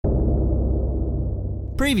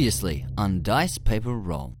Previously on Dice Paper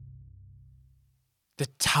Roll. The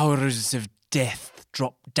towers of death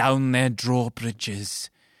dropped down their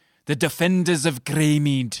drawbridges. The defenders of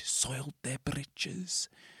Greymead soiled their breeches.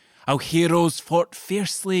 Our heroes fought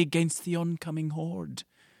fiercely against the oncoming horde.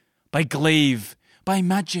 By glaive, by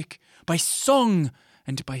magic, by song,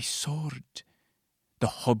 and by sword. The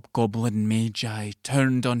hobgoblin magi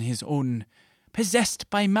turned on his own.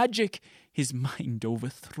 Possessed by magic, his mind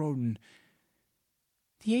overthrown.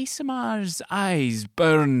 The ASMR's eyes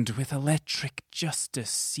burned with electric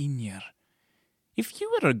justice, senior. If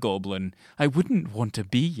you were a goblin, I wouldn't want to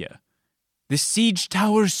be you. The siege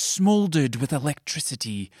towers smouldered with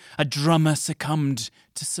electricity. A drummer succumbed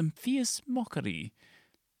to some fierce mockery.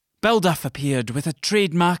 Belduff appeared with a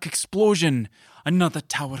trademark explosion. Another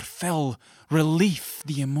tower fell. Relief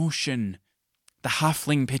the emotion. The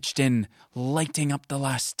halfling pitched in, lighting up the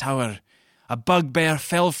last tower. A bugbear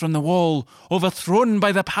fell from the wall, overthrown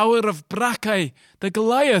by the power of Brackeye, the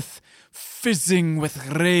Goliath, fizzing with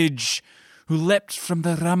rage, who leapt from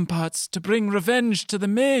the ramparts to bring revenge to the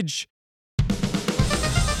mage.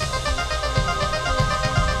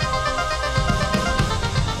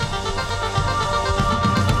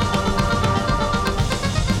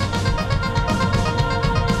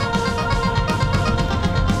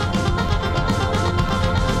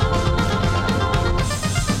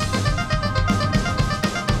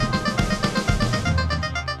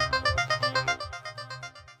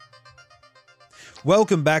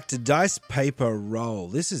 Welcome back to Dice Paper Roll.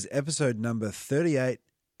 This is episode number 38,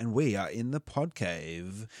 and we are in the pod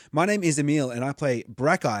cave. My name is Emil, and I play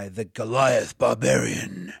Brackeye, the Goliath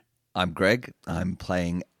Barbarian. I'm Greg. I'm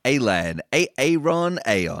playing Alan, Aaron,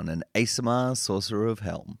 Aeon, an ASMR Sorcerer of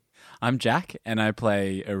Helm. I'm Jack, and I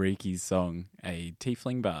play Ariki's Song, a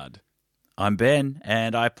tiefling bard. I'm Ben,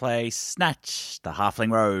 and I play Snatch, the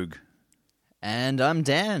halfling rogue. And I'm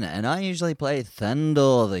Dan, and I usually play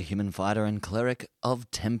Thandor, the human fighter and cleric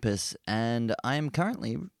of Tempest, and I am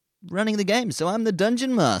currently running the game, so I'm the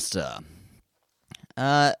dungeon master.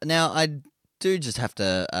 Now, I do just have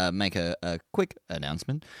to make a quick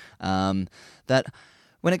announcement that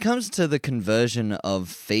when it comes to the conversion of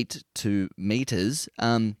feet to meters,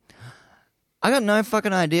 I got no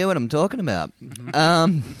fucking idea what I'm talking about.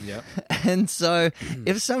 Yep. And so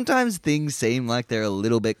if sometimes things seem like they're a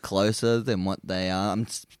little bit closer than what they are, I'm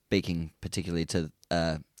speaking particularly to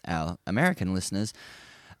our American listeners,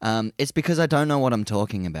 it's because I don't know what I'm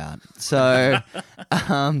talking about. So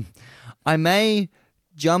I may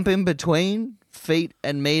jump in between feet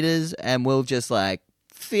and meters and we'll just like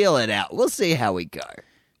feel it out. We'll see how we go.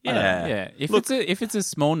 Yeah. If it's a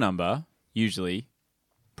small number, usually,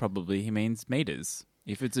 probably he means meters.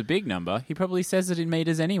 If it's a big number, he probably says it in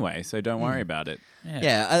meters anyway, so don't worry about it.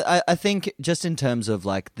 Yeah, I think just in terms of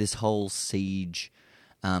like this whole siege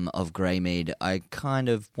of Greymead, I kind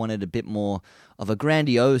of wanted a bit more of a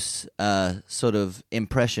grandiose sort of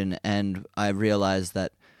impression, and I realized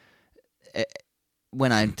that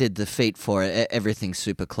when I did the feat for it, everything's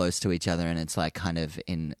super close to each other, and it's like kind of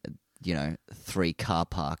in, 3 car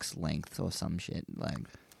parks length or some shit. Like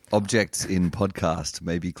Objects in podcast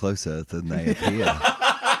may be closer than they appear.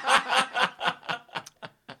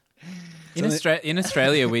 In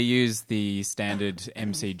Australia, we use the standard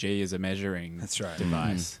MCG as a measuring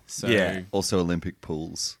device. So Yeah, also Olympic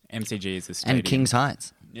pools. MCG is a stadium. and King's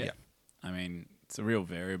Heights. Yeah. I mean, it's a real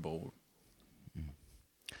variable.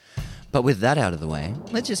 But with that out of the way,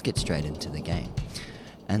 let's just get straight into the game.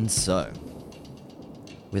 And so,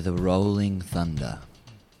 with a rolling thunder,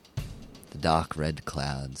 the dark red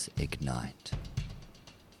clouds ignite,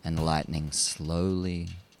 and lightning slowly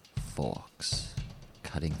forks,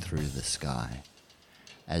 cutting through the sky,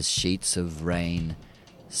 as sheets of rain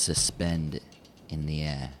suspend in the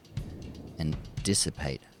air and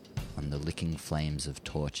dissipate on the licking flames of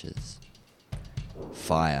torches.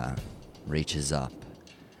 Fire reaches up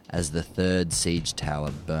as the third siege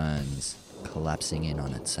tower burns, collapsing in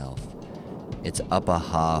on itself. Its upper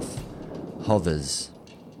half hovers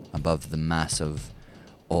above the mass of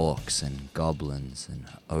orcs and goblins and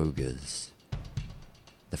ogres.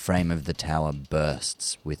 The frame of the tower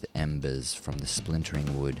bursts with embers from the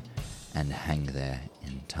splintering wood and hang there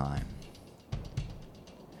in time.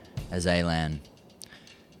 As Alan,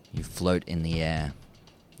 you float in the air,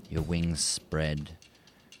 your wings spread,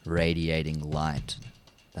 radiating light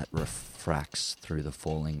that refracts through the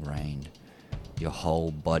falling rain. Your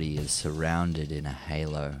whole body is surrounded in a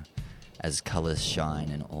halo as colours shine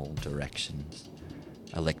in all directions.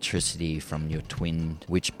 Electricity from your twin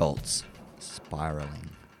witch bolts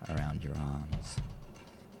spiralling around your arms.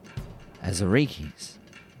 As Arikis,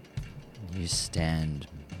 you stand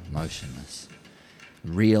motionless,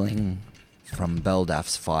 reeling from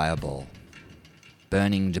Beldaf's fireball.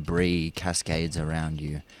 Burning debris cascades around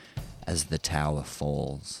you as the tower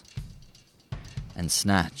falls. And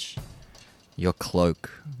Snatch, your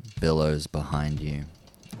cloak billows behind you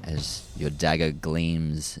as your dagger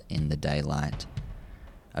gleams in the daylight.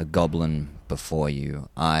 A goblin before you,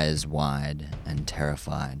 eyes wide and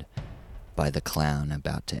terrified by the clown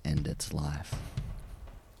about to end its life.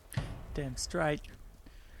 Damn straight.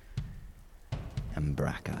 And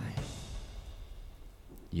Brackeye,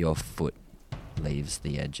 your foot leaves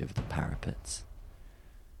the edge of the parapets.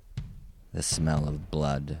 The smell of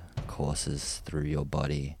blood courses through your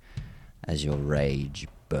body as your rage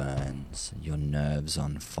burns, your nerves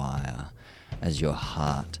on fire, as your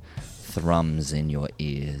heart thrums in your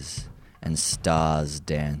ears and stars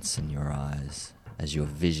dance in your eyes, as your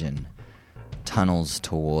vision tunnels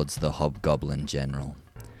towards the hobgoblin general,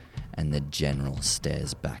 and the general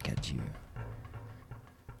stares back at you.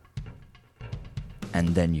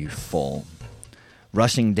 And then you fall,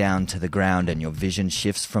 rushing down to the ground, and your vision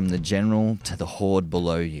shifts from the general to the horde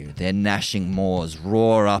below you. Their gnashing maws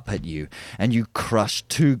roar up at you, and you crush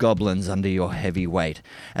 2 goblins under your heavy weight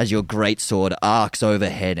as your greatsword arcs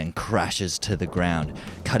overhead and crashes to the ground,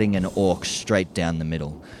 cutting an orc straight down the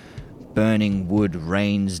middle. Burning wood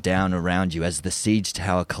rains down around you as the siege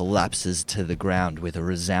tower collapses to the ground with a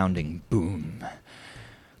resounding boom,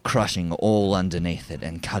 crushing all underneath it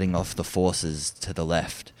and cutting off the forces to the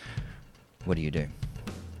left. What do you do?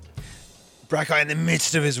 Brackeye, in the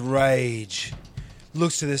midst of his rage,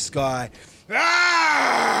 looks to the sky,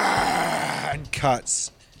 and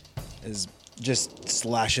cuts, as just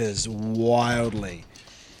slashes wildly.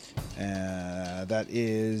 That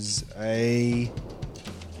is a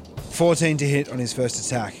 14 to hit on his first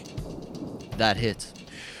attack. That hits.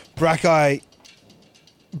 Brackeye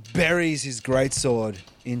buries his greatsword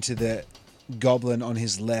into the goblin on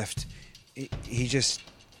his left. He just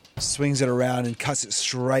swings it around and cuts it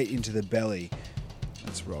straight into the belly.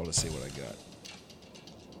 Let's roll to see what I got.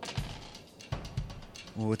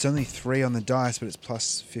 Well, it's only 3 on the dice, but it's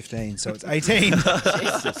plus 15, so it's 18.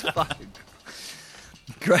 Jesus fuck.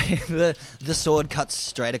 Great. The sword cuts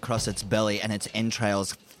straight across its belly, and its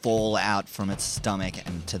entrails fall out from its stomach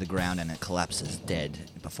and to the ground, and it collapses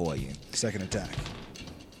dead before you. Second attack.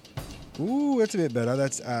 Ooh, that's a bit better.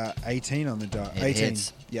 That's 18 on the die. It 18.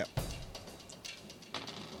 hits. Yep.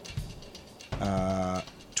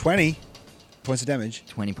 20 points of damage.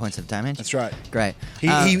 20 points of damage? That's right. Great.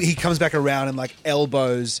 He comes back around and like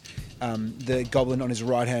elbows the goblin on his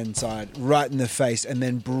right hand side right in the face, and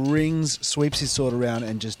then sweeps his sword around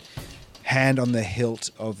and just hand on the hilt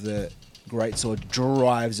of the greatsword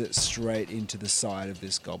drives it straight into the side of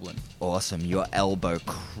this goblin. Awesome. Your elbow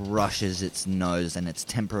crushes its nose, and it's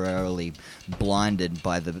temporarily blinded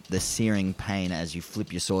by the searing pain as you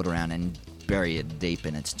flip your sword around and bury it deep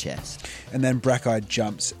in its chest. And then Brackeye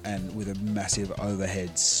jumps and with a massive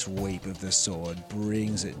overhead sweep of the sword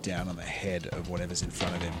brings it down on the head of whatever's in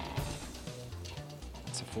front of him.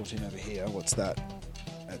 It's a 14 over here. What's that?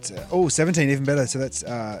 That's 17, even better. So that's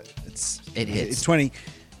It hits. It's 20.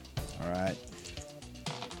 All right.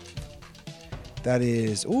 That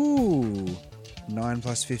is 9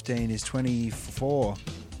 plus 15 is 24.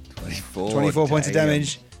 24 points of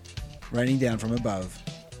damage, raining down from above.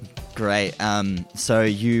 Great. So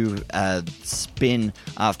you spin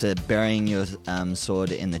after burying your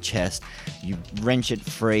sword in the chest. You wrench it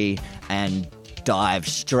free and dive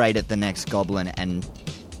straight at the next goblin, and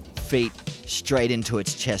feet straight into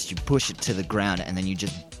its chest. You push it to the ground, and then you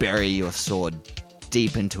just bury your sword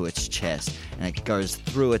deep into its chest, and it goes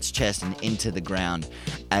through its chest and into the ground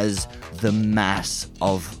as the mass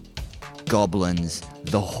of goblins,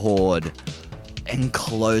 the horde,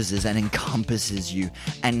 encloses and encompasses you,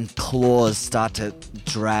 and claws start to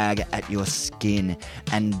drag at your skin,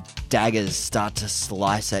 and daggers start to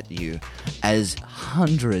slice at you as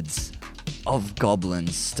hundreds of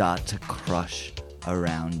goblins start to crush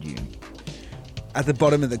around you. At the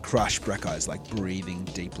bottom of the crush, Breckeye's like breathing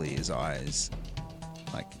deeply, his eyes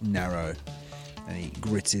like narrow, and he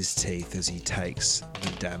grits his teeth as he takes the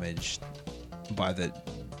damage by the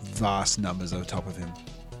vast numbers on top of him.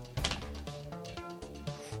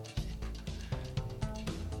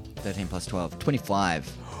 13 plus 12,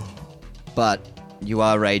 25. But you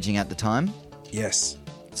are raging at the time, Yes,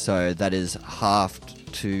 so that is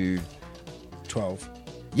halved to... 12.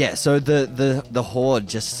 Yeah, so the horde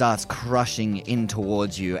just starts crushing in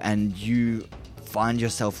towards you, and you find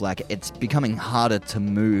yourself like it's becoming harder to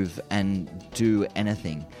move and do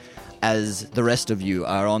anything. as the rest of you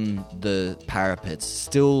are on the parapets,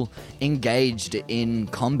 still engaged in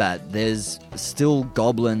combat. There's still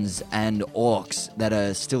goblins and orcs that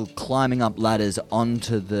are still climbing up ladders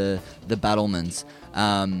onto the battlements.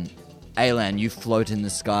 Alan, you float in the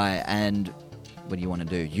sky, and what do you want to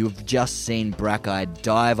do? You've just seen Brackeye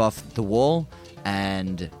dive off the wall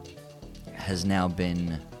and has now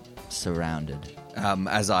been surrounded.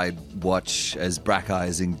 As I watch as Brackeye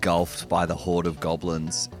is engulfed by the horde of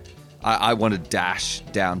goblins, I want to dash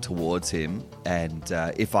down towards him, and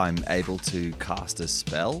if I'm able to cast a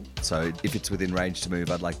spell, so if it's within range to move,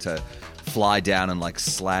 I'd like to fly down and like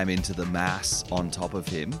slam into the mass on top of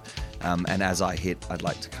him, and as I hit, I'd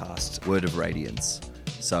like to cast Word of Radiance.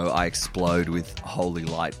 So I explode with holy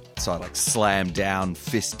light, so I like slam down,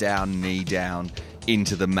 fist down, knee down,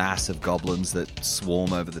 into the mass of goblins that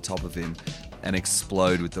swarm over the top of him, and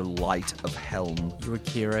explode with the light of Helm. You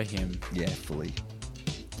Akira him. Yeah, fully.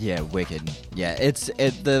 Yeah, wicked. Yeah,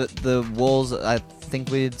 the walls, I think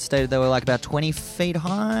we stated they were like about 20 feet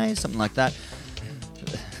high, something like that.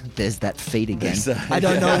 There's that feet again. I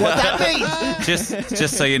don't know what that means.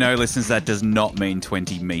 Just so you know, listeners, that does not mean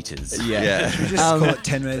 20 meters. Yeah. We just call it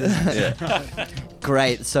 10 meters.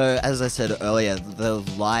 Great. So, as I said earlier, the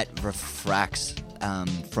light refracts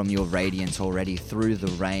from your radiance already through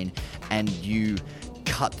the rain, and you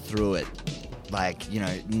cut through it like,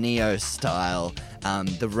 Neo style.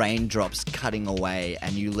 The raindrops cutting away,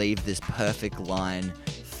 and you leave this perfect line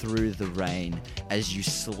through the rain as you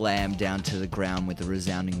slam down to the ground with a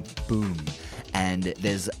resounding boom. And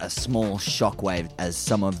there's a small shockwave as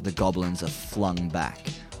some of the goblins are flung back.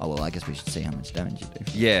 Oh, well, I guess we should see how much damage you do.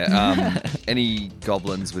 Yeah, any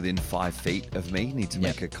goblins within 5 feet of me need to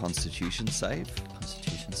make a Constitution save.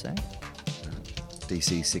 Constitution save?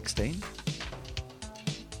 DC 16.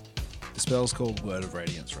 The spell's called Word of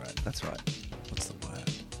Radiance, right? That's right. What's the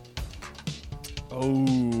word?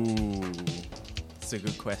 Oh, that's a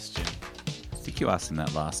good question. I think you asked in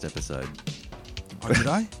that last episode. Oh, did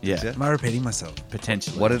I? Yeah. Am I repeating myself?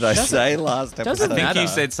 Potentially. What did I say last episode? I think you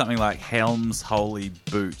said something like Helm's Holy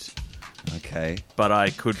Boot, Okay. but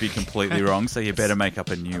I could be completely wrong, so you better make up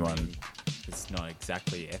a new one. It's not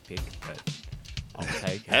exactly epic, but I'll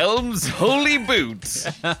take it. Helm's Holy Boot.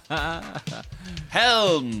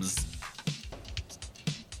 Helm's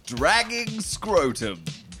Dragging Scrotum.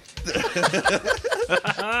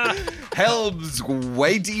 Helm's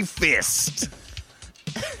Weighty Fist.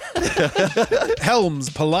 Helm's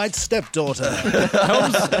Polite Stepdaughter.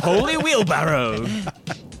 Helm's Holy Wheelbarrow.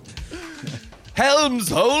 Helm's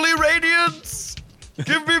Holy Radiance.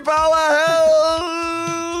 Give me power,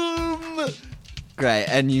 Helm. Great,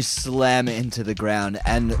 and you slam into the ground,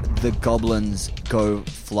 and the goblins go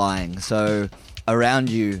flying. So around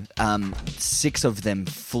you, 6 of them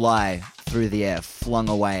fly through the air, flung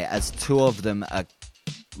away, as 2 of them are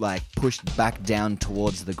like pushed back down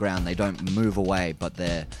towards the ground. They don't move away, but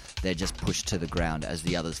they're just pushed to the ground as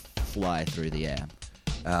the others fly through the air.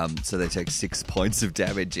 So they take 6 points of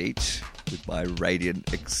damage each with my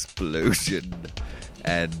radiant explosion.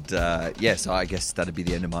 And so I guess that'd be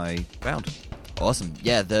the end of my round. Awesome.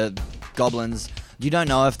 Yeah, the goblins, you don't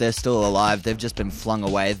know if they're still alive. They've just been flung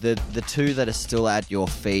away. The 2 that are still at your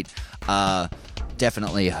feet are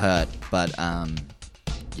definitely hurt, but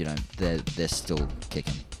they're still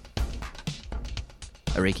kicking.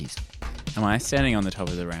 Arikis. Am I standing on the top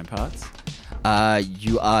of the ramparts?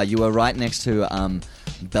 You are. You are right next to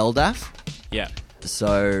Beldaf. Yeah.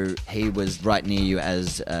 So he was right near you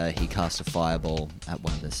as he cast a fireball at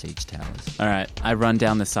one of the siege towers. All right. I run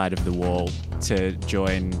down the side of the wall to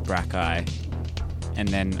join Brackeye. And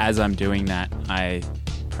then as I'm doing that, I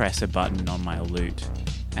press a button on my lute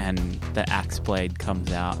and the axe blade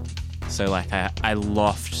comes out. So like I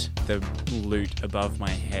loft the lute above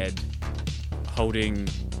my head, holding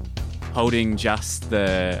just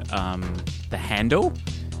the handle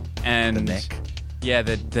and The neck. Yeah,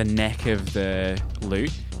 the neck of the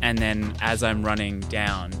lute, and then as I'm running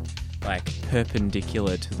down, like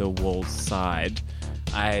perpendicular to the wall's side,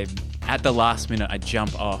 at the last minute I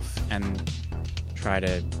jump off and try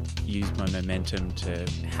to use my momentum to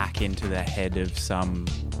hack into the head of some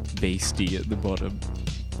beastie at the bottom.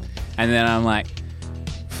 And then I'm like,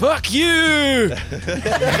 fuck you!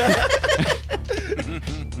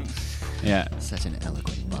 Yeah. Such an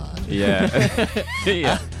eloquent bard. Yeah.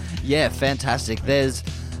 Yeah. Yeah, fantastic.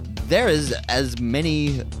 There is as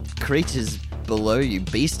many creatures below you,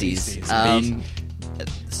 beasties.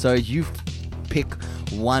 So you pick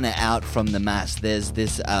one out from the mass. There's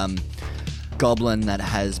this goblin that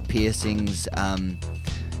has piercings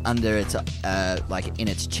under its like in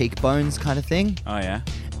its cheekbones, kind of thing. Oh yeah.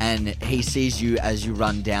 and he sees you as you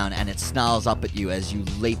run down, and it snarls up at you as you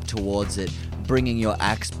leap towards it, bringing your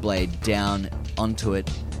axe blade down onto it.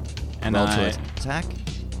 And Roll I to attack.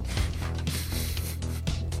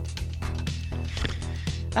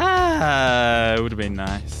 It would have been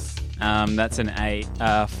nice. That's an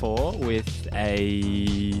 4 with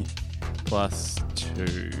a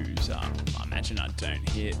 +2. So I imagine I don't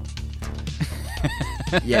hit.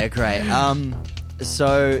 Yeah, great.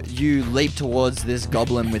 So you leap towards this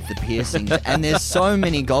goblin with the piercings, and there's so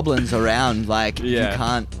many goblins around, like you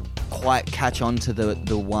can't quite catch on to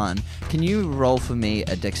the one. Can you roll for me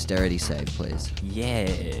a dexterity save, please?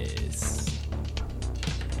 Yes.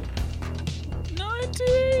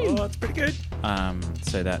 19. Oh, that's pretty good.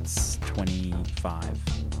 So that's 25.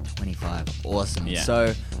 25. Awesome. Yeah.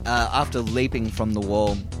 So after leaping from the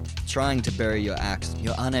wall, trying to bury your axe,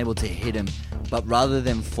 you're unable to hit him, but rather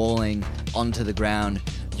than falling onto the ground,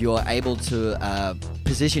 you're able to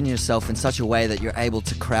position yourself in such a way that you're able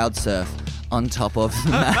to crowd surf on top of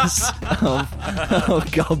the mass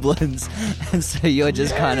of goblins. And so you're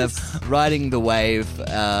just kind of riding the wave,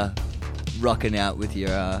 rocking out with your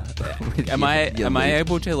Am I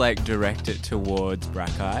able to like direct it towards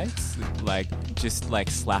Brackeyes? Like just like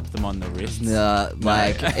slap them on the wrists?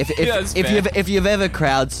 Like That's if you've ever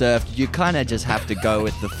crowd surfed, you kind of just have to go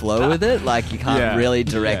with the flow with it. Like you can't really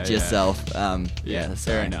direct yourself. Fair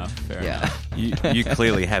enough. Fair enough. You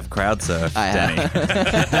clearly have crowd surfed, I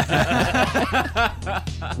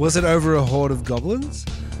Danny. Was it over a horde of goblins?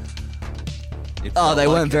 Oh, they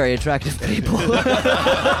weren't very attractive people.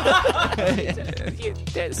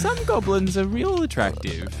 Some goblins are real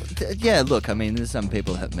attractive. Yeah, look, I mean, there's some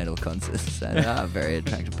people that have metal consists and are very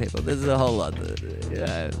attractive people. There's a whole lot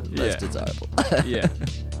that less desirable. Yeah.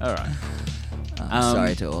 All right.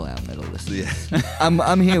 Sorry to all our metal listeners.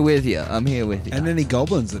 I'm here with you. I'm here with you. And any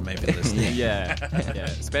goblins that may be listening. Yeah.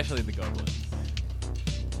 Especially the goblins.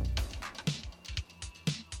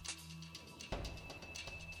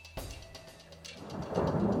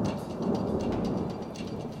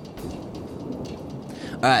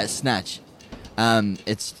 All right, Snatch.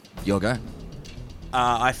 It's your go.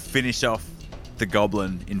 I finish off the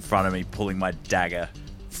goblin in front of me, pulling my dagger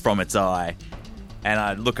from its eye, and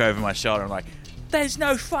I look over my shoulder. I'm like, "There's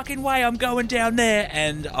no fucking way I'm going down there!"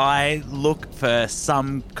 And I look for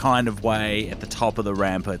some kind of way at the top of the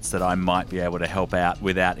ramparts that I might be able to help out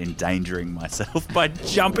without endangering myself by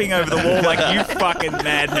jumping over the wall like you fucking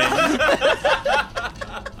madmen.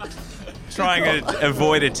 Trying to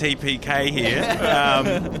avoid a TPK here.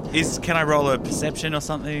 Can I roll a perception or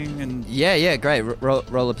something? And Yeah, great.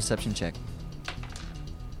 Roll a perception check.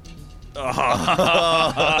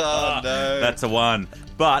 Oh, no. That's a 1.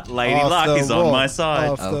 But Lady Luck is on my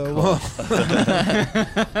side. Off the wall.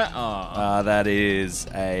 That is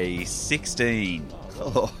a 16.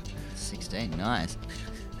 Oh, 16, nice.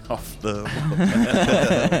 Off the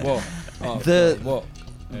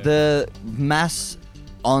The mass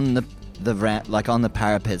on the on the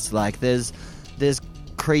parapets, like there's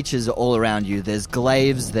creatures all around you. There's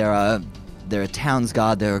glaives, there are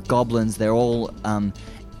townsguard, there are goblins. They're all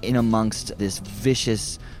in amongst this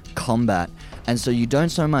vicious combat, and so you don't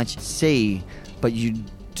so much see, but you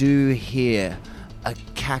do hear a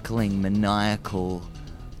cackling, maniacal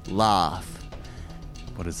laugh.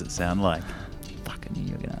 What does it sound like? Fucking knew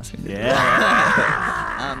you were gonna ask me.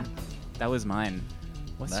 Yeah. That was mine.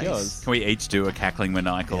 What's Nice. yours? Can we each do a cackling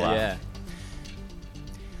maniacal laugh? Yeah.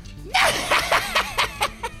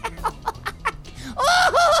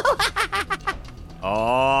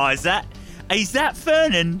 Oh, is that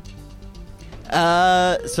Fernan?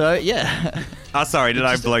 So yeah. Oh, sorry, did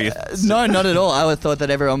I blow you? No, not at all. I thought that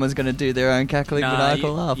everyone was going to do their own cackling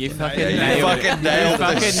maniacal laugh. You fucking you nailed it. fucking nailed the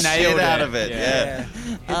fucking shit nailed out it. of it. Yeah.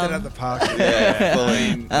 Hit that at the park. Yeah,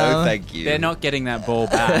 fully. No, thank you. They're not getting that ball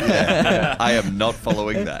back. I am not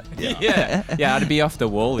following that. Yeah. Yeah, I'd be off the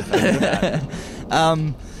wall if they did that.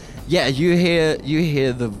 Yeah, you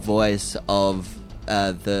hear the voice of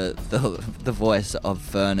the voice of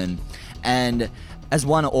Fernan, and as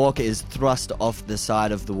one orc is thrust off the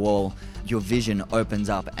side of the wall, your vision opens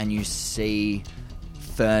up and you see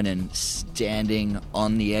Fernan standing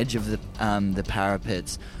on the edge of the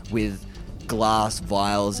parapets with glass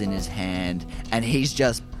vials in his hand, and he's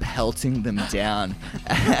just pelting them down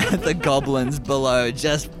at the goblins below,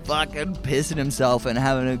 just fucking pissing himself and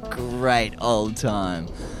having a great old time.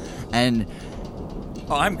 And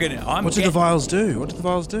What did the vials do?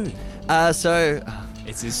 so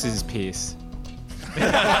This is Pierce.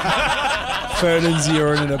 Fernand's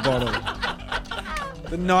urine in a bottle.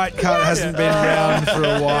 The night cut hasn't been round for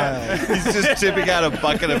a while. He's just tipping out a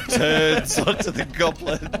bucket of turds onto the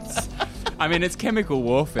goblins. I mean, it's chemical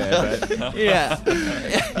warfare, but Yeah. he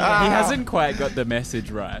hasn't quite got the message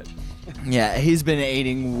right. Yeah, he's been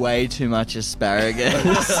eating way too much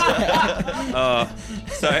asparagus. So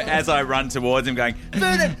as I run towards him going,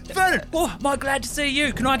 Vernon, oh, am I glad to see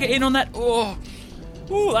you? Can I get in on that? Oh,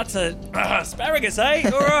 that's a asparagus, eh?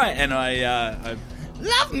 All right. And I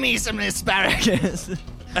Love me some asparagus.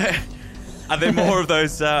 are there more of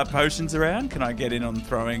those potions around? Can I get in on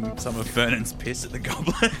throwing some of Vernon's piss at the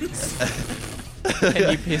goblins?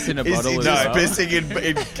 Can you piss in a Is bottle he as just well? pissing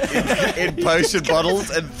in potion bottles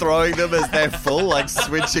and throwing them as they're full, like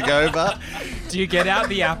switching over? Do you get out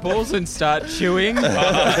the apples and start chewing? No,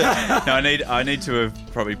 I need to have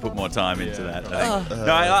probably put more time into that. I think.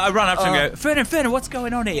 No, I run up to him and go, Vernon, what's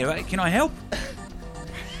going on here? Can I help?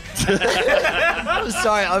 I'm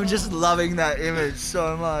sorry, I'm just loving that image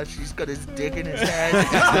so much. He's got his dick in his hand.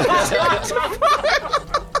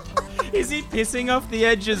 Is he pissing off the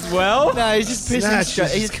edge as well? No, he's just pissing Snatch,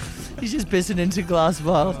 straight. He's just pissing into glass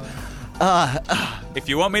vials. If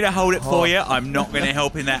you want me to hold it for you, I'm not going to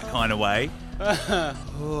help in that kind of way.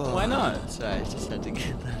 Why not? Sorry, I just had to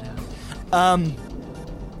get that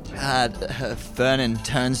out. Vernon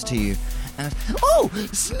turns to you and oh,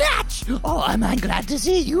 Snatch! Oh, am I glad to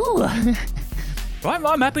see you?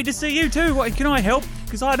 I'm happy to see you too. Can I help?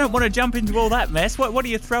 Because I don't want to jump into all that mess. What are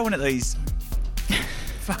you throwing at these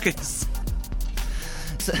fuckers?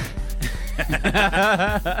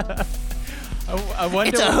 I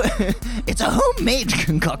wonder. It's a homemade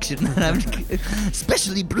concoction that I've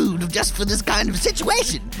specially brewed just for this kind of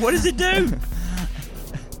situation. What does it do?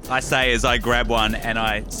 I say as I grab one and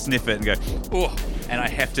I sniff it and go, oh, and I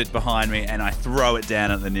heft it behind me and I throw it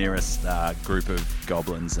down at the nearest group of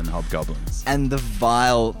goblins and hobgoblins. And the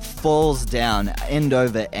vial falls down end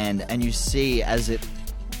over end, and you see as it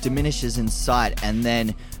diminishes in sight and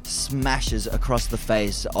then smashes across the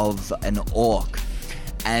face of an orc,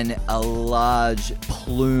 and a large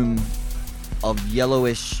plume of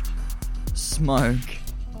yellowish smoke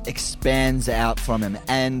expands out from him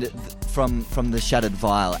and from the shattered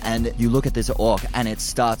vial. And you look at this orc and it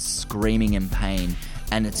starts screaming in pain,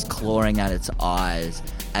 and it's clawing at its eyes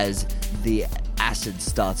as the acid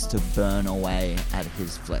starts to burn away at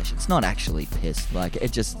his flesh. It's not actually piss, like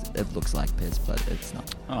it looks like piss, but it's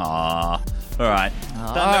not. Aww. All right.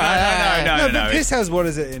 No, No. but piss has, what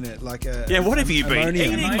is it in it? Like a... Yeah, what have you been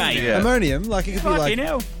ammonium. eating, mate? Yeah. Ammonium, like it could be like... Fucking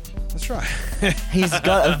hell. That's right. He's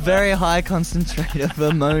got a very high concentrate of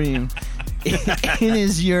ammonium in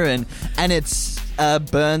his urine, and it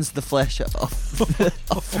burns the flesh off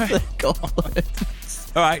the goblin.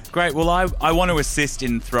 All right, great. Well, I want to assist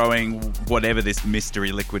in throwing whatever this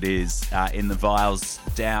mystery liquid is in the vials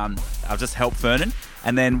down. I'll just help Vernon,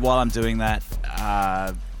 and then while I'm doing that,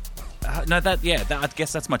 I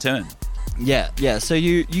guess that's my turn. Yeah. So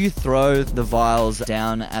you throw the vials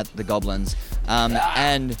down at the goblins,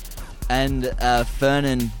 and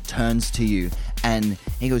Fernan turns to you and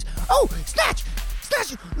he goes, "Oh, Snatch!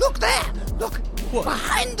 Look there! Look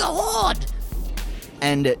behind the horde!"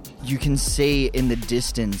 And you can see in the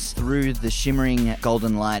distance, through the shimmering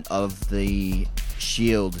golden light of the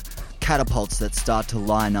shield, catapults that start to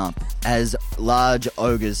line up as large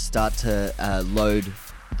ogres start to load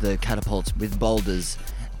the catapults with boulders,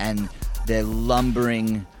 and their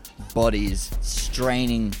lumbering bodies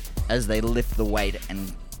straining as they lift the weight,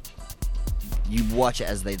 and you watch it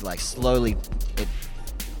as they slowly...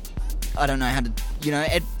 I don't know how to...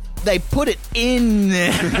 they put it in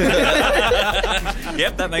there.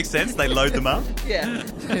 Yep, that makes sense. They load them up. Yeah.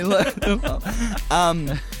 They load them up.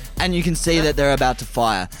 And you can see that they're about to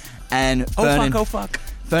fire. And Oh fuck.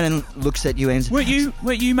 Fernan looks at you and says,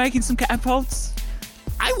 Weren't you making some catapults?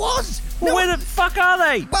 I was! Well, where the fuck are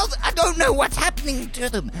they? Well, I don't know what's happening to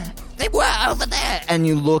them. They were over there. And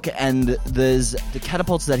you look, and there's the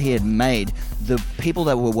catapults that he had made. The people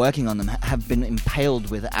that were working on them have been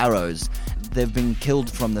impaled with arrows. They've been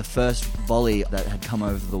killed from the first volley that had come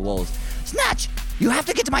over the walls. Snatch! You have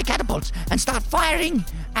to get to my catapults and start firing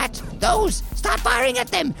at those. Start firing at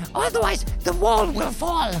them. Otherwise, the wall will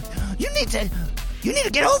fall. You need to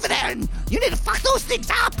get over there, and you need to fuck those things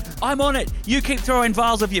up. I'm on it. You keep throwing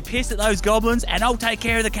vials of your piss at those goblins, and I'll take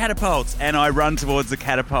care of the catapults. And I run towards the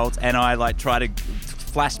catapults, and I try to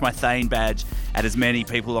flash my Thane badge at as many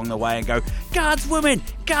people along the way and go,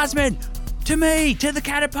 guardsmen, to me, to the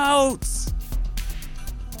catapults.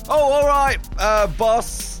 Oh, all right,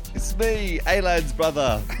 boss. It's me, A-Lad's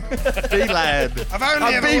brother. B-Lad.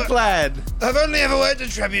 I've B-Lad. only ever worked a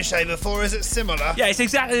trebuchet before. Is it similar? Yeah, it's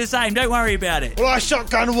exactly the same. Don't worry about it. Well, I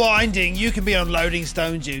shotgun winding. You can be on loading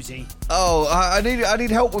stone duty. Oh, I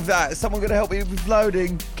need help with that. Is someone going to help me with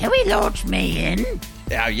loading? Can we launch me in?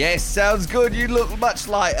 Oh, yes, sounds good. You look much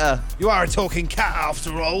lighter. You are a talking cat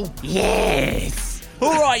after all. Yes.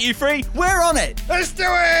 All right, you three, we're on it. Let's do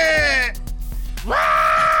it!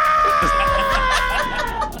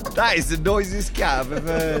 That is the noisiest cat I've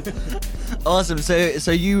ever heard. Awesome.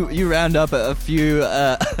 So you round up a few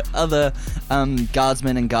other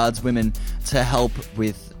guardsmen and guardswomen to help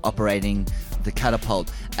with operating the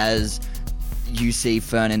catapult as you see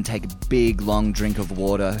Fernan take a big long drink of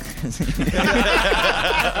water.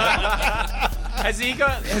 Has he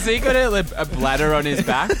got a bladder on his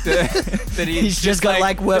back that He's just got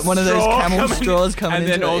like one of those camel straws coming and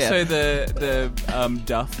then into also it, the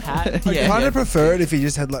duff hat. I kind of prefer it if he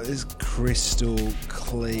just had like this crystal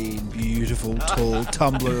clean, beautiful, tall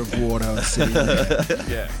tumbler of water sitting there.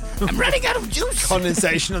 Yeah. I'm running out of juice.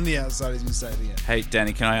 Condensation on the outside is saving it. Hey,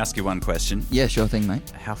 Danny, can I ask you one question? Yeah, sure thing, mate.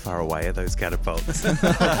 How far away are those catapults?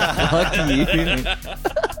 Fuck you.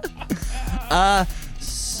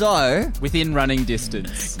 So Within running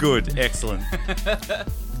distance. Good, excellent.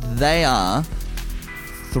 they are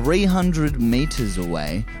 300 meters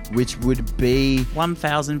away, which would be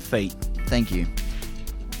 1,000 feet, thank you.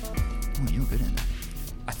 Oh, you're good at that.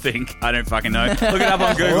 I think. I don't fucking know. Look it up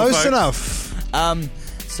on Google, Close folks. enough.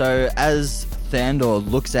 So as Thandor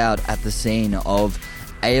looks out at the scene of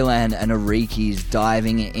Alan and Arikis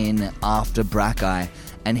diving in after Brackeye,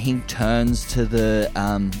 and he turns to the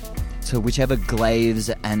to whichever glaives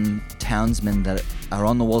and townsmen that are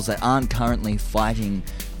on the walls that aren't currently fighting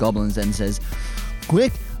goblins and says,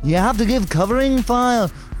 "Quick, you have to give covering fire.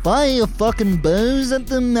 Fire your fucking bows at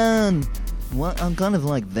them, man." What? I'm kind of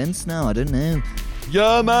like Vince now. I don't know.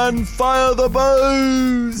 Yeah, man, fire the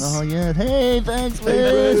bows. Oh yeah. Hey, thanks,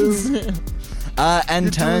 Vince. And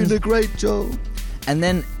You're turns doing a great job. and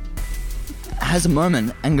then has a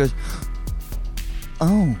moment and goes,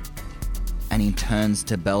 "Oh." And he turns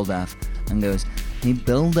to Beldath and goes, "Hey,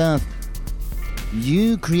 Beldath,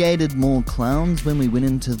 you created more clowns when we went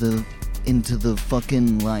into the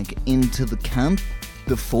fucking, like, into the camp,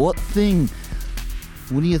 the fort thing.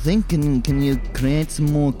 What do you think? Can you create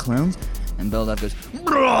some more clowns?" And Beldath goes,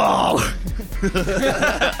 "Bro!"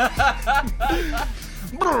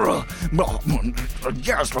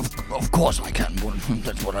 Yes, of course I can.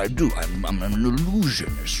 That's what I do. I'm an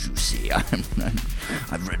illusionist, you see.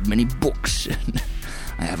 I've read many books. And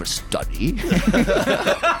I have a study.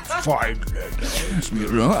 Fine.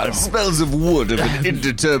 Smells of wood of an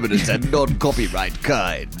indeterminate and non-copyright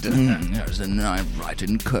kind. Yes, and I write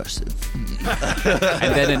in cursive.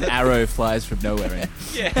 And then an arrow flies from nowhere and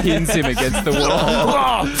pins him against the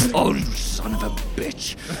wall. Oh, you son of a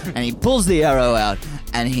bitch. and he pulls the arrow out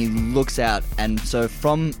and he looks out, and so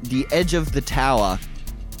from the edge of the tower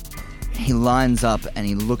he lines up and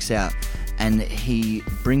he looks out and he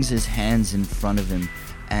brings his hands in front of him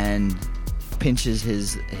and pinches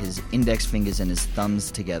his index fingers and his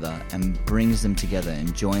thumbs together and brings them together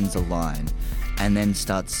and joins a line, and then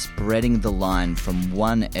starts spreading the line from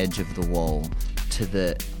one edge of the wall to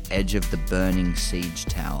the edge of the burning siege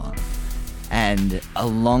tower. And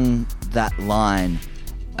along that line,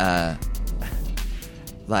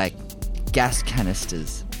 like gas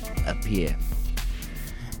canisters appear.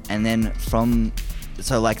 And then from,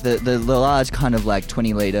 so like the large kind of like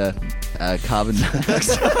 20-litre carbon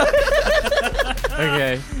dioxide.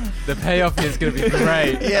 Okay. The payoff here is going to be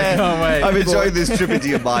great. Yeah, I can't wait. I'm enjoying this trip into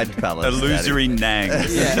your mind palace. Illusory nangs.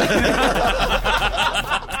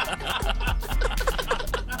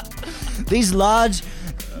 These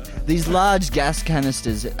large gas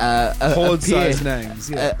canisters Horde-sized names.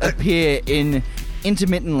 Yeah. appear in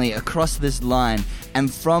intermittently across this line,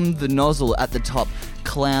 and from the nozzle at the top,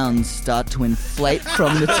 clowns start to inflate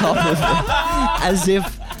from the top of it,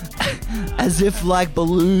 as if like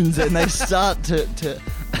balloons, and they start to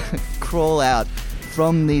crawl out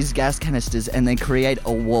from these gas canisters, and they create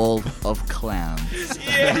a wall of clowns.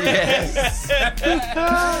 Yes.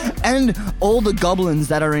 And all the goblins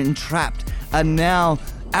that are entrapped are now,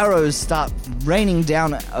 arrows start raining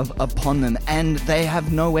down upon them, and they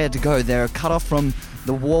have nowhere to go. They're cut off from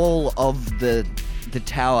the wall of the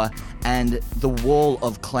tower and the wall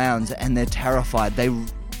of clowns, and they're terrified.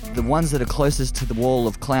 The ones that are closest to the wall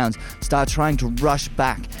of clowns start trying to rush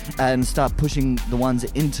back and start pushing the ones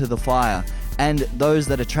into the fire, and those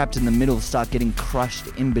that are trapped in the middle start getting crushed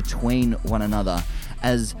in between one another.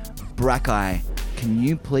 As Brackeye, can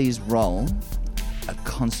you please roll a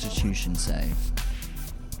Constitution save?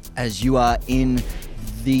 as you are in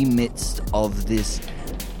the midst of this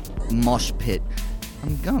mosh pit.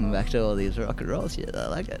 I'm going back to all these rock and roll shit. I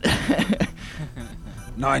like it.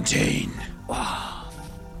 19.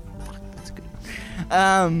 That's good.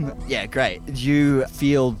 Yeah, great. You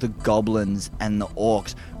feel the goblins and the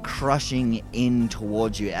orcs crushing in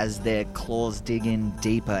towards you as their claws dig in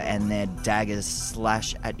deeper and their daggers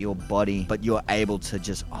slash at your body, but you're able to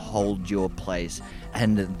just hold your place.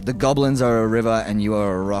 And the goblins are a river and you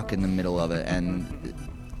are a rock in the middle of it, and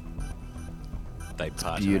They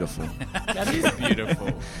part. beautiful. That is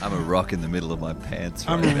beautiful. I'm a rock in the middle of my pants.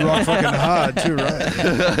 I'm right a rock fucking hard too,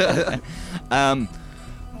 right?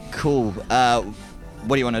 Cool.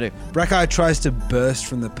 What do you want to do? Brackeye tries to burst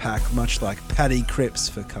from the pack, much like Paddy Cripps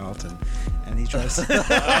for Carlton. And he tries to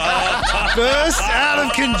burst out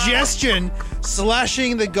of congestion,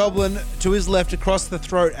 slashing the goblin to his left across the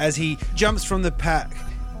throat as he jumps from the pack.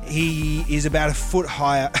 He is about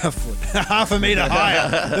half a meter higher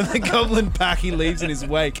than the goblin pack he leaves in his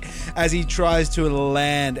wake as he tries to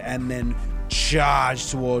land and then charge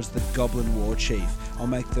towards the goblin war chief. I'll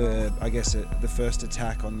make the first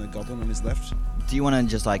attack on the goblin on his left. Do you want to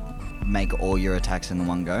just like make all your attacks in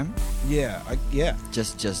one go? Yeah.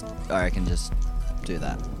 Just I reckon just do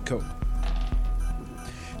that. Cool.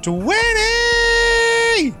 20!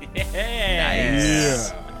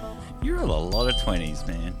 Nice. You roll a lot of 20s,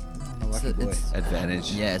 man. I'm a lucky boy.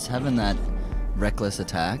 Advantage. Yeah, it's having that reckless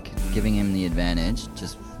attack, giving him the advantage.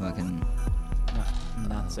 Just fucking.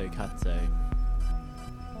 Not so cutso.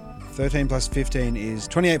 13 plus 15 is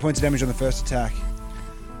 28 points of damage on the first attack.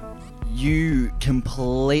 You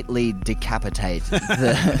completely decapitate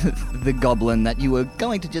the goblin that you were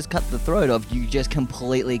going to just cut the throat of. You just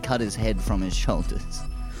completely cut his head from his shoulders.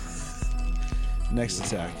 Next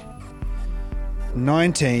attack.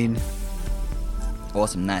 19.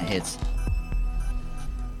 Awesome, that hits.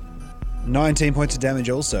 19 points of damage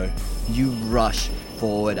also. You rush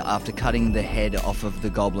forward after cutting the head off of the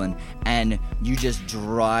goblin, and you just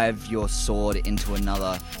drive your sword into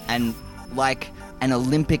another, and like an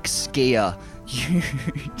Olympic skier, you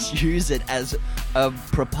use it as a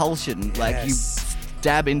propulsion. Like you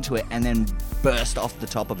stab into it and then burst off the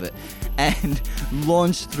top of it and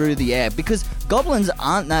launch through the air, because goblins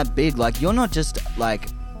aren't that big. Like, you're not just like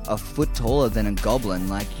a foot taller than a goblin.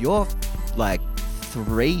 Like, you're like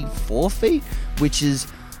 3-4 feet, which is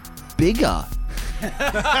bigger. What's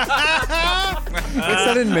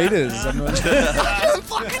that in meters? I'm not sure. I don't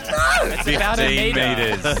fucking know. It's about a 15 meter.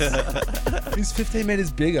 meters. He's 15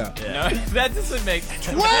 meters bigger. No, that doesn't make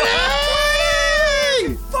 20!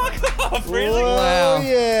 Fuck off, really? Oh,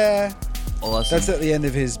 yeah. Awesome. That's at the end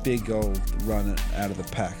of his big old run out of the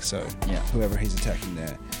pack, so Yeah. whoever he's attacking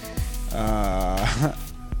there.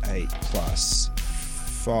 8 plus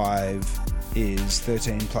 5 is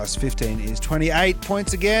 13 plus 15 is 28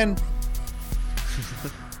 points again.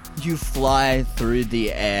 You fly through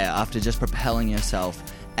the air after just propelling yourself,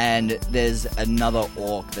 and there's another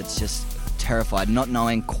orc that's just terrified, not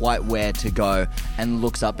knowing quite where to go, and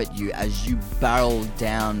looks up at you as you barrel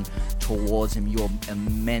down towards him, your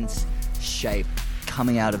immense shape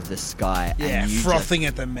coming out of the sky. Yeah, and you frothing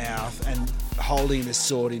at the mouth and holding the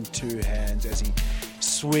sword in two hands as he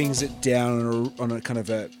swings it down on a kind of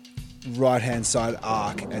a right-hand side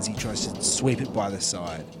arc as he tries to sweep it by the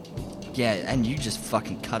side. Yeah, and you just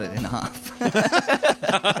fucking cut it in half.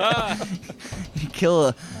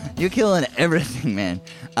 You're killing everything, man.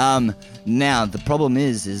 Now the problem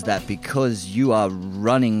is that because you are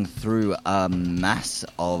running through a mass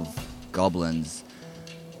of goblins,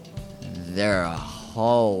 there are a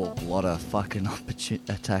whole lot of fucking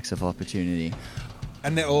attacks of opportunity.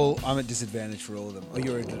 And they're all... I'm at disadvantage for all of them. Or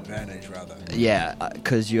you're at advantage, rather. Yeah,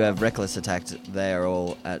 because you have reckless attacks, they are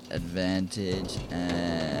all at advantage.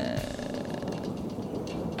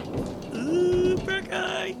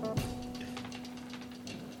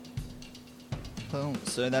 Well,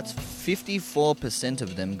 so that's 54%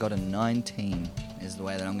 of them got a 19, is the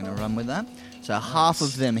way that I'm going to run with that. So half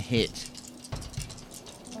of them hit.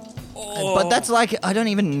 But that's like, I don't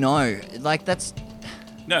even know. Like, that's...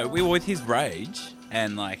 No, we were with his rage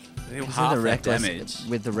and like Because half of the that reckless, damage.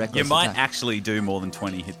 with the reckless You might attack. actually do more than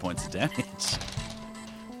 20 hit points of damage.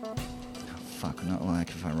 Fuck, not like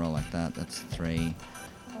if I roll like that. That's 3,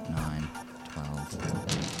 9,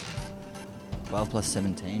 12. 12 plus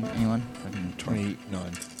 17, anyone? Fucking 29.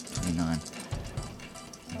 29.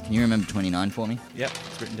 Can you remember 29 for me? Yep,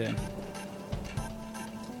 it's written down.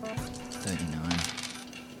 39.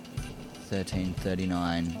 13,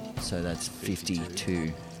 39. So that's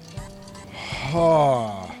 52.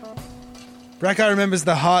 Oh. Brackeye remembers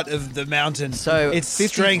the heart of the mountain. So, it's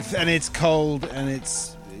 50 strength and it's cold and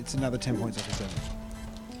it's it's another 10 points off his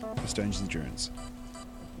damage. For Stone's endurance.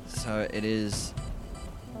 So it is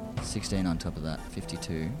 16 on top of that,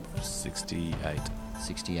 52, 68.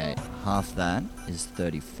 68. Half that is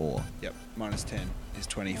 34. Yep. Minus 10 is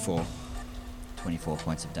 24. 24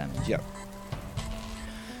 points of damage. Yep.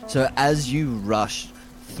 So as you rush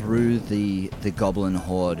through the goblin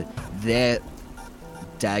horde, their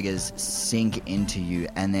daggers sink into you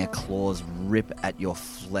and their claws rip at your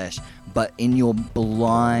flesh, but in your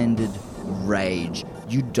blinded rage,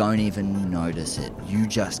 you don't even notice it. You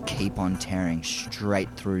just keep on tearing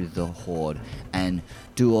straight through the horde and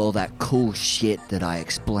do all that cool shit that I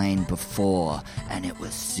explained before, and it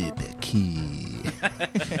was super key.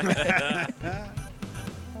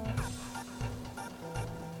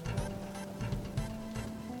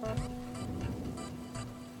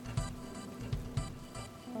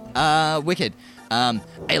 Wicked.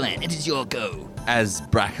 Alan, it is your go. As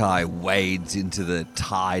Brackeye wades into the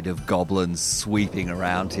tide of goblins sweeping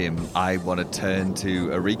around him, I want to turn to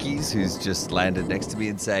Arikis, who's just landed next to me,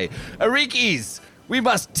 and say, Arikis, we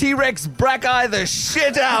must T-Rex Brackeye the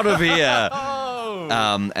shit out of here!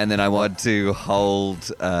 And then I want to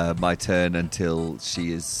hold my turn until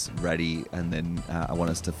she is ready, and then I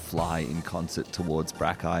want us to fly in concert towards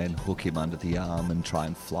Brackeye and hook him under the arm and try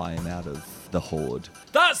and fly him out of the horde.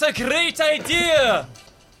 That's a great idea!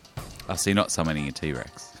 I see not summoning a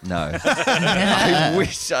T-Rex. No. I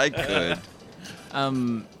wish I could.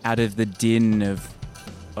 Out of the din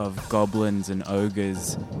of goblins and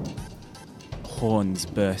ogres, horns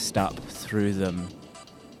burst up through them,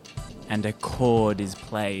 and a chord is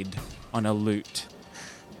played on a lute.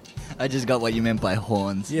 I just got what you meant by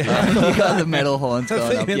horns. Yeah. You got the metal horns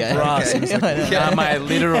going up. Yeah. Brass. Okay. Not my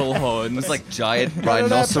literal horns. It's like giant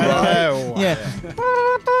rhinoceros. Yeah.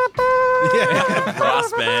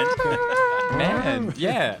 brass band. Man,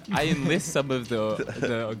 yeah. I enlist some of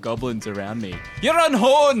the goblins around me. You're on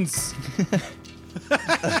horns!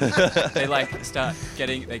 They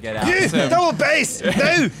get out. You! some- Double bass!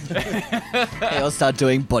 No! They all start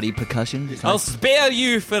doing body percussion. I'll spare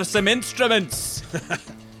you for some instruments.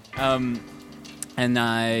 And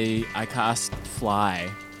I cast fly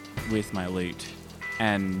with my lute,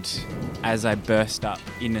 and as I burst up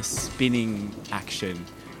in a spinning action,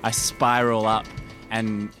 I spiral up,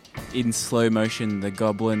 and in slow motion the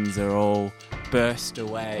goblins are all burst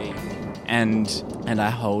away, and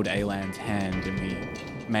I hold Alan's hand and we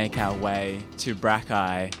make our way to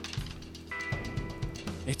Brackeye.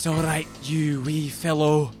 It's all right, you wee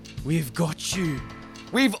fellow. We've got you.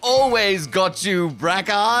 We've always got you,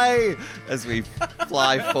 Brackeye! As we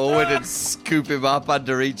fly forward and scoop him up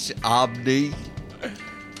under each arm knee.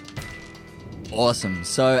 Awesome.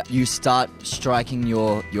 So you start striking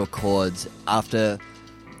your chords after,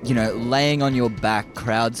 laying on your back,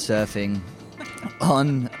 crowd surfing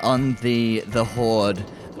on the horde.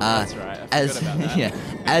 That's right. I forgot about that. Yeah,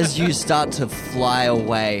 as you start to fly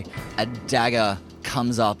away, a dagger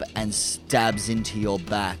comes up and stabs into your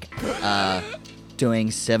back,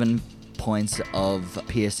 doing 7 points of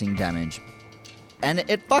piercing damage. And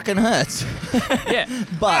it fucking hurts. Yeah.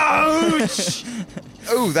 But Ouch!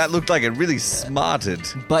 Oh, that looked like it really smarted.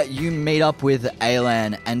 But you meet up with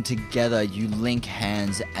Alan, and together you link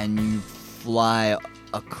hands and you fly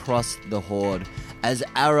across the horde. As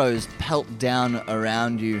arrows pelt down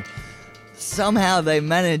around you, somehow they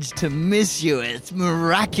manage to miss you. It's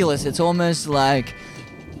miraculous. It's almost like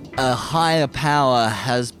a higher power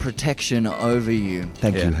has protection over you.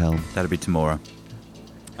 Thank you, Helm. That'll be tomorrow.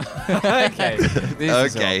 Okay.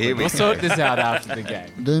 Here we We'll go. sort this out after the game.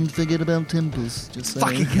 Don't forget about temples. Just saying.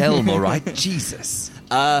 Fucking Helm, alright? Jesus.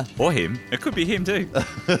 Or him. It could be him too.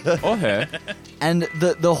 Or her. And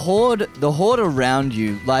the horde around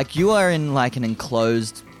you, like you are in like an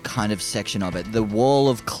enclosed kind of section of it. The wall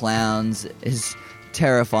of clowns is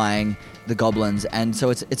terrifying the goblins, and so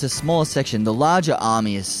it's a small section. The larger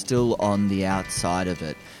army is still on the outside of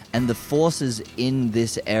it, and the forces in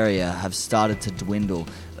this area have started to dwindle,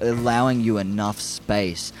 allowing you enough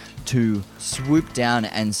space to swoop down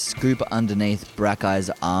and scoop underneath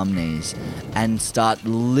Brackeye's arm knees and start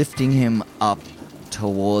lifting him up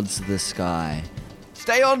towards the sky.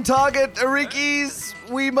 Stay on target, Arikis.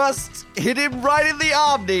 We must hit him right in the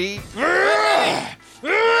arm knee.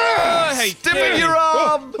 Stiffen your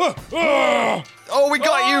arm. Oh, we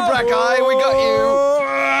got you, Brackeye. We got you.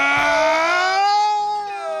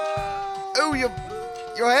 Oh,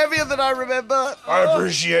 you're heavier than I remember. I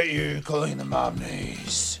appreciate you calling them arm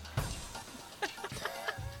knees.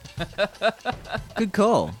 Good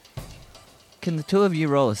call. Can the two of you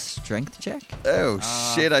roll a strength check? Oh,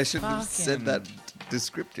 shit. I shouldn't have said that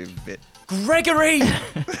descriptive bit. Gregory!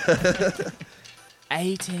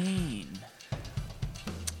 18.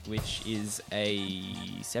 Which is a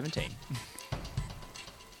 17.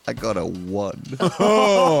 I got a 1.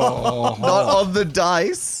 Not on the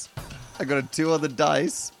dice. I got a 2 on the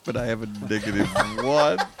dice, but I have a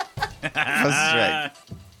 -1 for strength.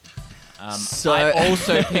 I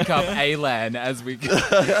also pick up Alan as we go.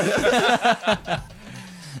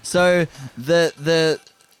 So the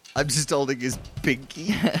I'm just holding his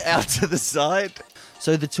pinky out to the side.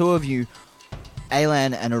 So the two of you,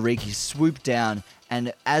 Alan and Ariki, swoop down,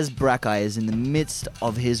 and as Brackeye is in the midst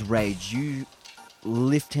of his rage, you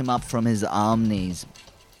lift him up from his arm knees.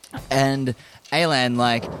 And Alan,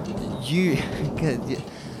 like, you...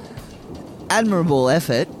 admirable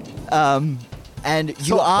effort. And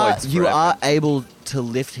you are able to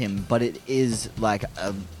lift him, but it is like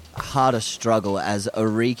a harder struggle as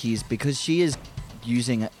Ariki's, because she is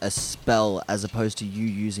using a spell as opposed to you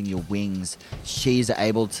using your wings. She's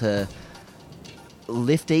able to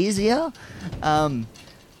lift easier.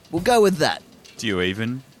 We'll go with that. Do you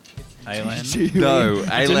even, Alan? No,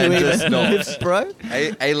 Alan does not. Lifts, bro.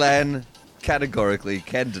 Alan categorically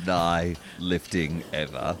can deny lifting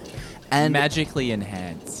ever. And magically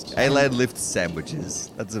enhanced. Alan lifts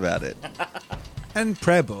sandwiches. That's about it. And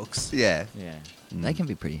prayer books. Yeah. Yeah. they can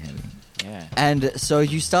be pretty heavy. Yeah. And so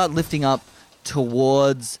you start lifting up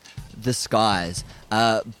towards the skies,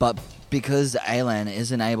 but because Alan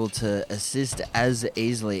isn't able to assist as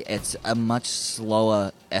easily, it's a much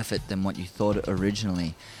slower effort than what you thought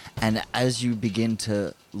originally. And as you begin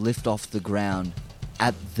to lift off the ground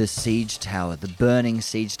at the siege tower, the burning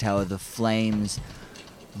siege tower, the flames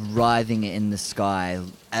writhing in the sky,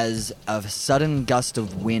 as a sudden gust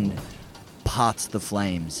of wind parts the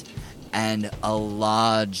flames, and a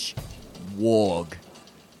large warg,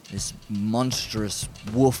 this monstrous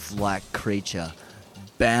wolf-like creature,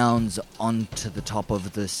 bounds onto the top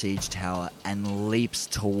of the siege tower and leaps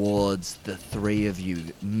towards the three of you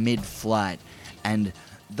mid-flight, and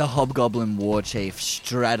the hobgoblin war chief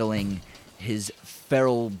straddling his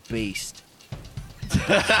feral beast.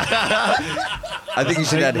 I think you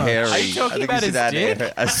should add hairy. Are you talking about his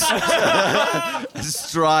dick?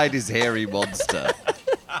 Astride his hairy monster.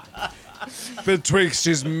 Betwixt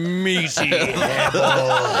his meaty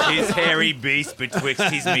His hairy beast betwixt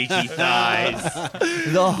his meaty thighs.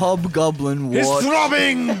 The hobgoblin his war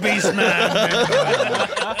throbbing beastman.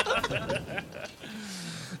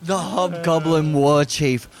 The hobgoblin war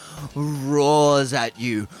chief roars at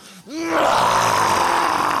you.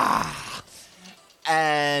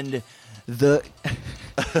 And the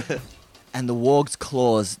warg's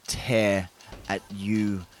claws tear at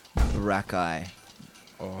you, Brackeye.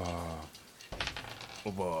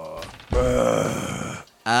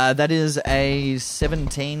 That is a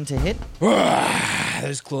 17 to hit.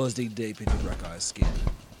 Those claws dig deep into Brackeye's skin.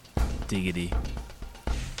 Diggity.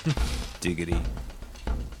 Diggity.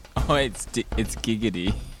 Oh, it's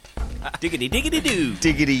giggity. Diggity, diggity, doo.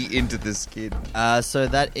 Diggity into the skin. So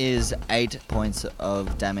that is 8 points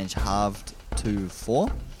of damage halved to 4.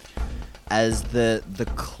 As the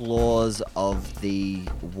claws of the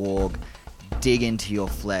warg dig into your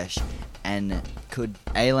flesh. And could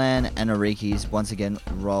Alan and Ariki's once again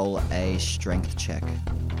roll a strength check?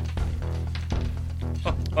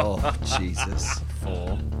 Oh, Jesus.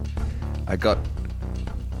 4. I got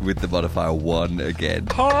with the modifier 1 again.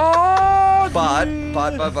 But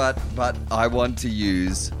I want to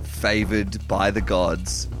use favored by the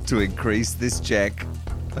gods to increase this check.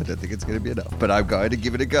 I don't think it's going to be enough, but I'm going to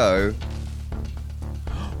give it a go.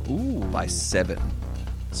 Ooh. By 7.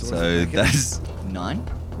 So that's 9.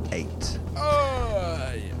 8.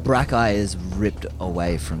 Brackeye is ripped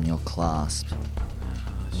away from your clasp.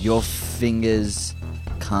 Your fingers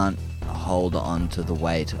can't hold on to the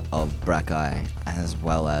weight of Brackeye, as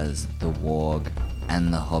well as the warg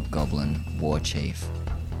and the hobgoblin war chief.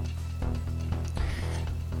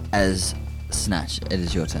 As Snatch, it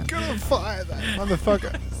is your turn. Gonna fire that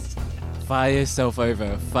motherfucker. Fire yourself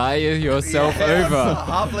over. Fire yourself over.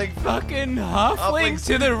 Halfling. Fucking halfling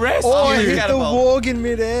to the rescue. Or hit the Catapult. warg in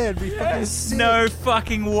midair. It'd be fucking sick. No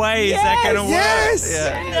fucking way is that going to work. Yes!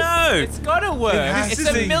 No! It's gotta work. has It's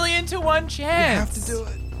to a be. 1,000,000 to 1 chance. You have to do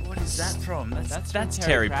it. What is that from? That's That's from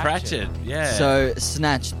Terry Terry Pratchett. Yeah. So,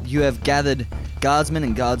 Snatch, you have gathered guardsmen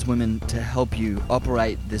and guardswomen to help you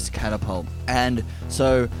operate this catapult. And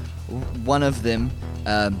so, one of them,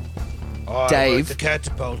 Dave. The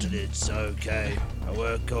catapult and it's okay. I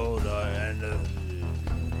work all night and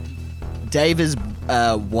Dave is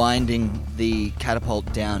winding the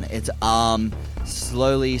catapult down. Its arm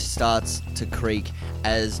slowly starts to creak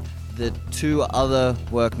as the two other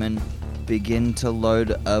workmen begin to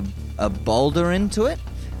load a boulder into it.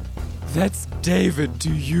 That's David to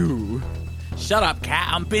you. Shut up, cat.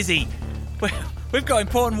 I'm busy. We've got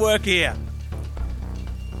important work here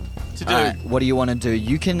to do. What do you want to do?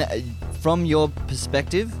 You can, from your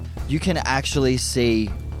perspective, you can actually see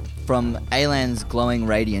from Alan's glowing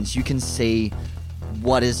radiance, you can see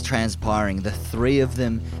what is transpiring. The three of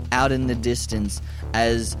them out in the distance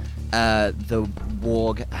as the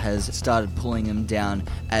warg has started pulling them down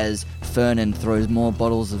as Fernan throws more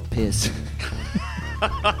bottles of piss.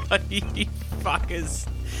 You fuckers.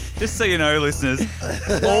 Just so you know, listeners,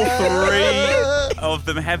 all three of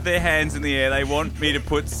them have their hands in the air. They want me to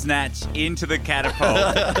put Snatch into the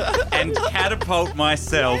catapult and catapult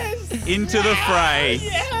myself into the fray.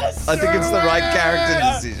 Yes, I think it's the right character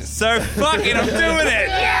decision. So fucking I'm doing it!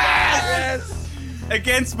 Yes!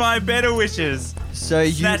 Against my better wishes. So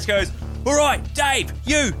Snatch goes, all right, Dave,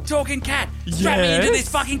 you, talking cat, strap me into this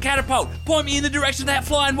fucking catapult. Point me in the direction of that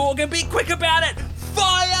flying warg and be quick about it.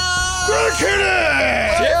 Fire!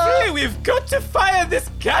 Jeffrey, we've got to fire this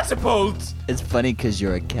catapult. It's funny because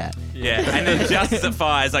you're a cat. Yeah, and then just as it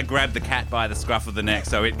fires, I grab the cat by the scruff of the neck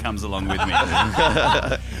so it comes along with me.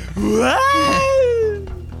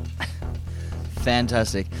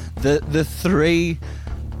 Fantastic. The three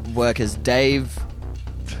workers, Dave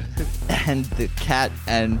and the cat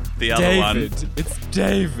and The other one. It's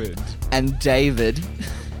David. And David.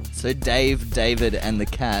 So Dave, David, and the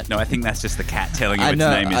cat. No, I think that's just the cat telling you its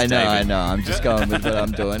name is David. I know. I'm just going with what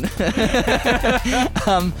I'm doing.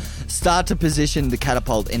 Start to position the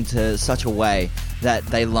catapult into such a way that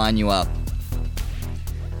they line you up.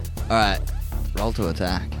 All right, roll to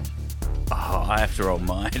attack. Oh, I have to roll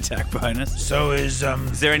my attack bonus. So is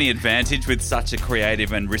there any advantage with such a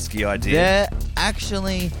creative and risky idea? There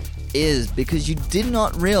actually is, because you did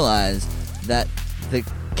not realize that the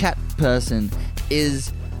cat person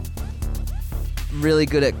is really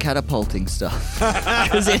good at catapulting stuff.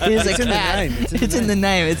 Because it is a cat. It's in the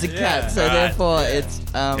name. It's a cat. So therefore it's...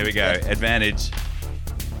 Here we go. Advantage.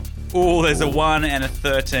 Oh, there's a 1 and a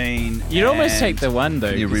 13. You'd almost take the 1, though.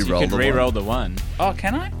 You 'cause re-roll could the re-roll one. the 1. Oh,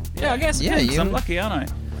 can I? Yeah, I guess I Yeah, can, 'cause you- I'm lucky, aren't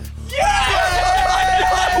I?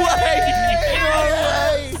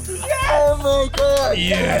 Oh my god!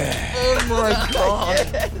 yeah. Oh my god!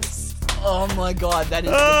 Yes. Oh my god!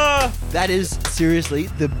 That is seriously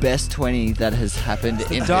the best 20 that has happened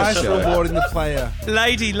in Dice this show. rewarding the player.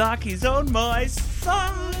 Lady Luck is on my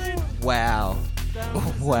side. Wow!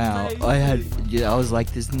 Wow! I was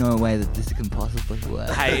like, "There's no way that this can possibly work."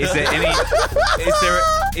 Hey, is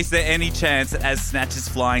there any chance that as Snatch is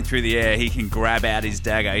flying through the air, he can grab out his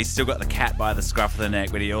dagger? He's still got the cat by the scruff of the neck,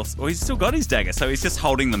 but he's still got his dagger, so he's just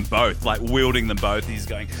holding them both, like wielding them both. He's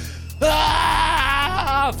going,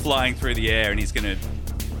 flying through the air, and he's gonna,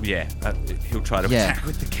 he'll try to attack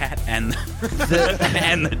with the cat and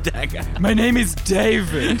and the dagger. My name is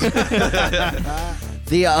David.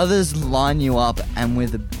 The others line you up, and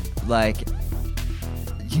with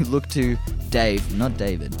you look to Dave, not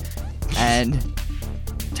David, and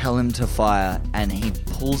tell him to fire, and he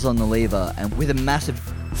pulls on the lever, and with a massive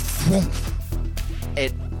thwomp,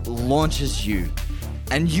 it launches you,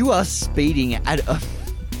 and you are speeding at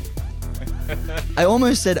I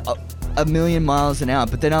almost said a million miles an hour,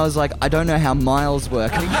 but then I was like, I don't know how miles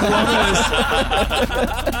work.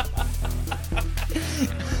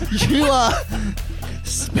 You are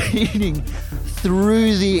speeding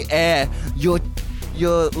through the air. Your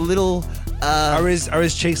little Are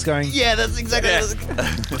his cheeks going? yeah, that's exactly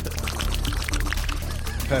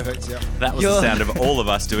Perfect. Yeah. That was the sound of all of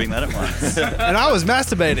us doing that at once. And I was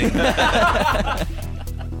masturbating.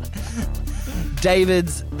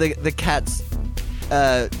 David's the cat's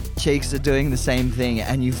cheeks are doing the same thing,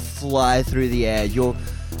 and you fly through the air. Your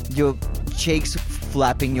cheeks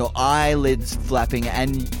flapping, your eyelids flapping,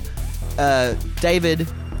 and David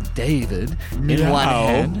in one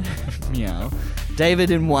hand, meow.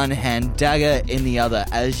 David in one hand, dagger in the other,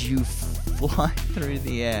 as you fly through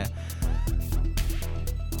the air.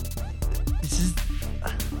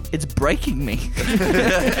 It's breaking me.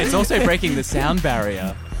 It's also breaking the sound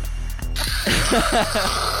barrier.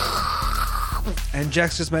 And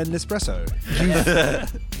Jack's just made an espresso.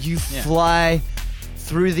 You fly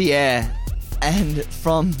through the air, and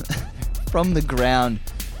from the ground,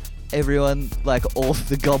 everyone, like all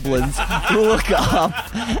the goblins, look up,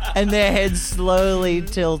 and their heads slowly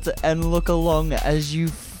tilt and look along as you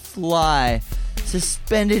fly,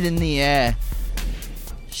 suspended in the air,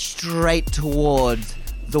 straight towards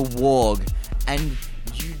the warg, and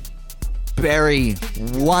you bury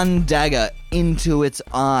one dagger into its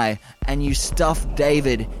eye, and you stuff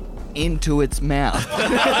David into its mouth.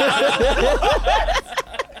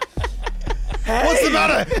 What's the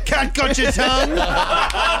matter? Cat got your tongue?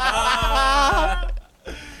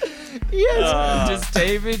 Does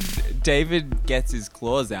David gets his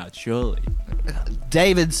claws out, surely.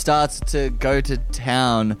 David starts to go to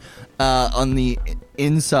town on the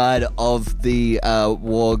inside of the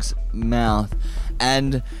warg's mouth,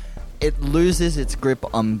 and it loses its grip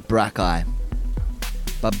on Brackeye.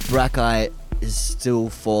 But Brackeye is still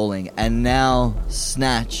falling, and now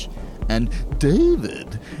Snatch and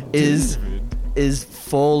David is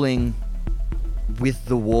falling with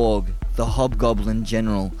the warg, the hobgoblin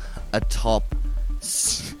general, atop.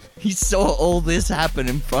 He saw all this happen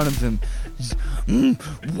in front of him.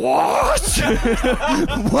 What?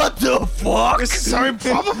 What the fuck? This is so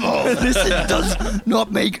improbable. This does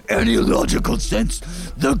not make any logical sense.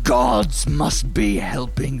 The gods must be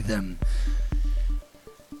helping them.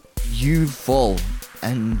 You fall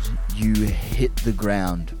and you hit the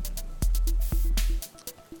ground.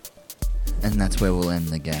 And that's where we'll end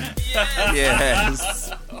the game.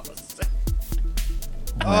 Yes.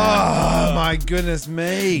 Oh my goodness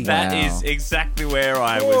me. That Wow. is exactly where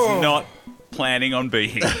I was not planning on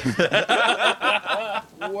being.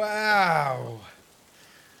 Wow.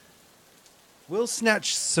 Will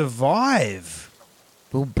Snatch survive?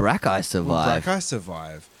 Will Brackeye Will survive? Brackeye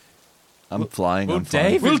survive? I'm flying. Will I'm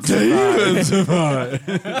flying. David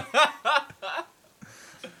survive?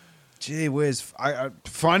 Gee whiz. I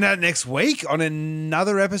find out next week on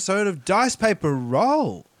another episode of Dice Paper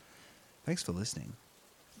Roll. Thanks for listening.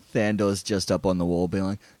 Thandor's just up on the wall being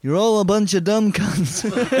like, "You're all a bunch of dumb cunts."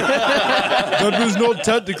 That was not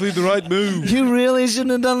technically the right move. You really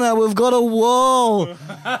shouldn't have done that. We've got a wall.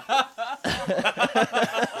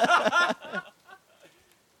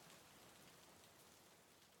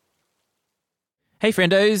 Hey,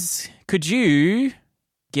 friendos, could you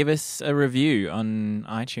give us a review on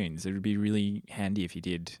iTunes? It would be really handy if you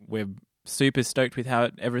did. We're super stoked with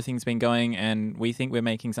how everything's been going, and we think we're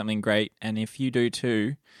making something great. And if you do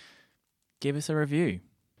too, give us a review.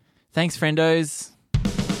 Thanks, friendos.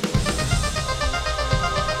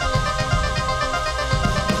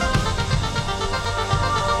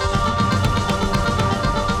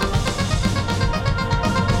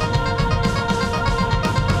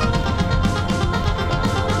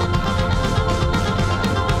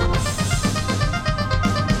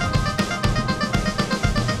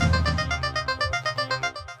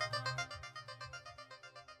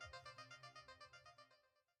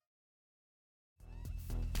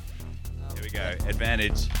 Here we go.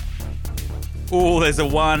 Advantage. Oh, there's a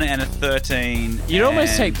 1 and a 13. You'd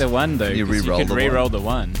almost and- take the one, though. Can you 'cause re-roll could the re-roll one? the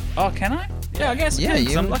one. Oh, can I? Yeah, I guess. Yeah,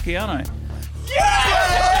 Yeah, I'm you- lucky, aren't I?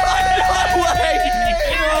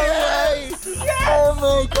 Oh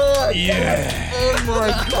my god! Yeah. Oh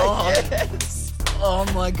my god! Oh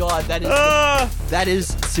my god! That is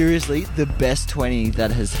seriously the best 20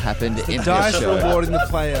 that has happened in this Dice show. rewarding the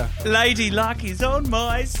player. Lady Luck is on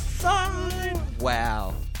my side.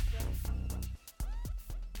 Wow.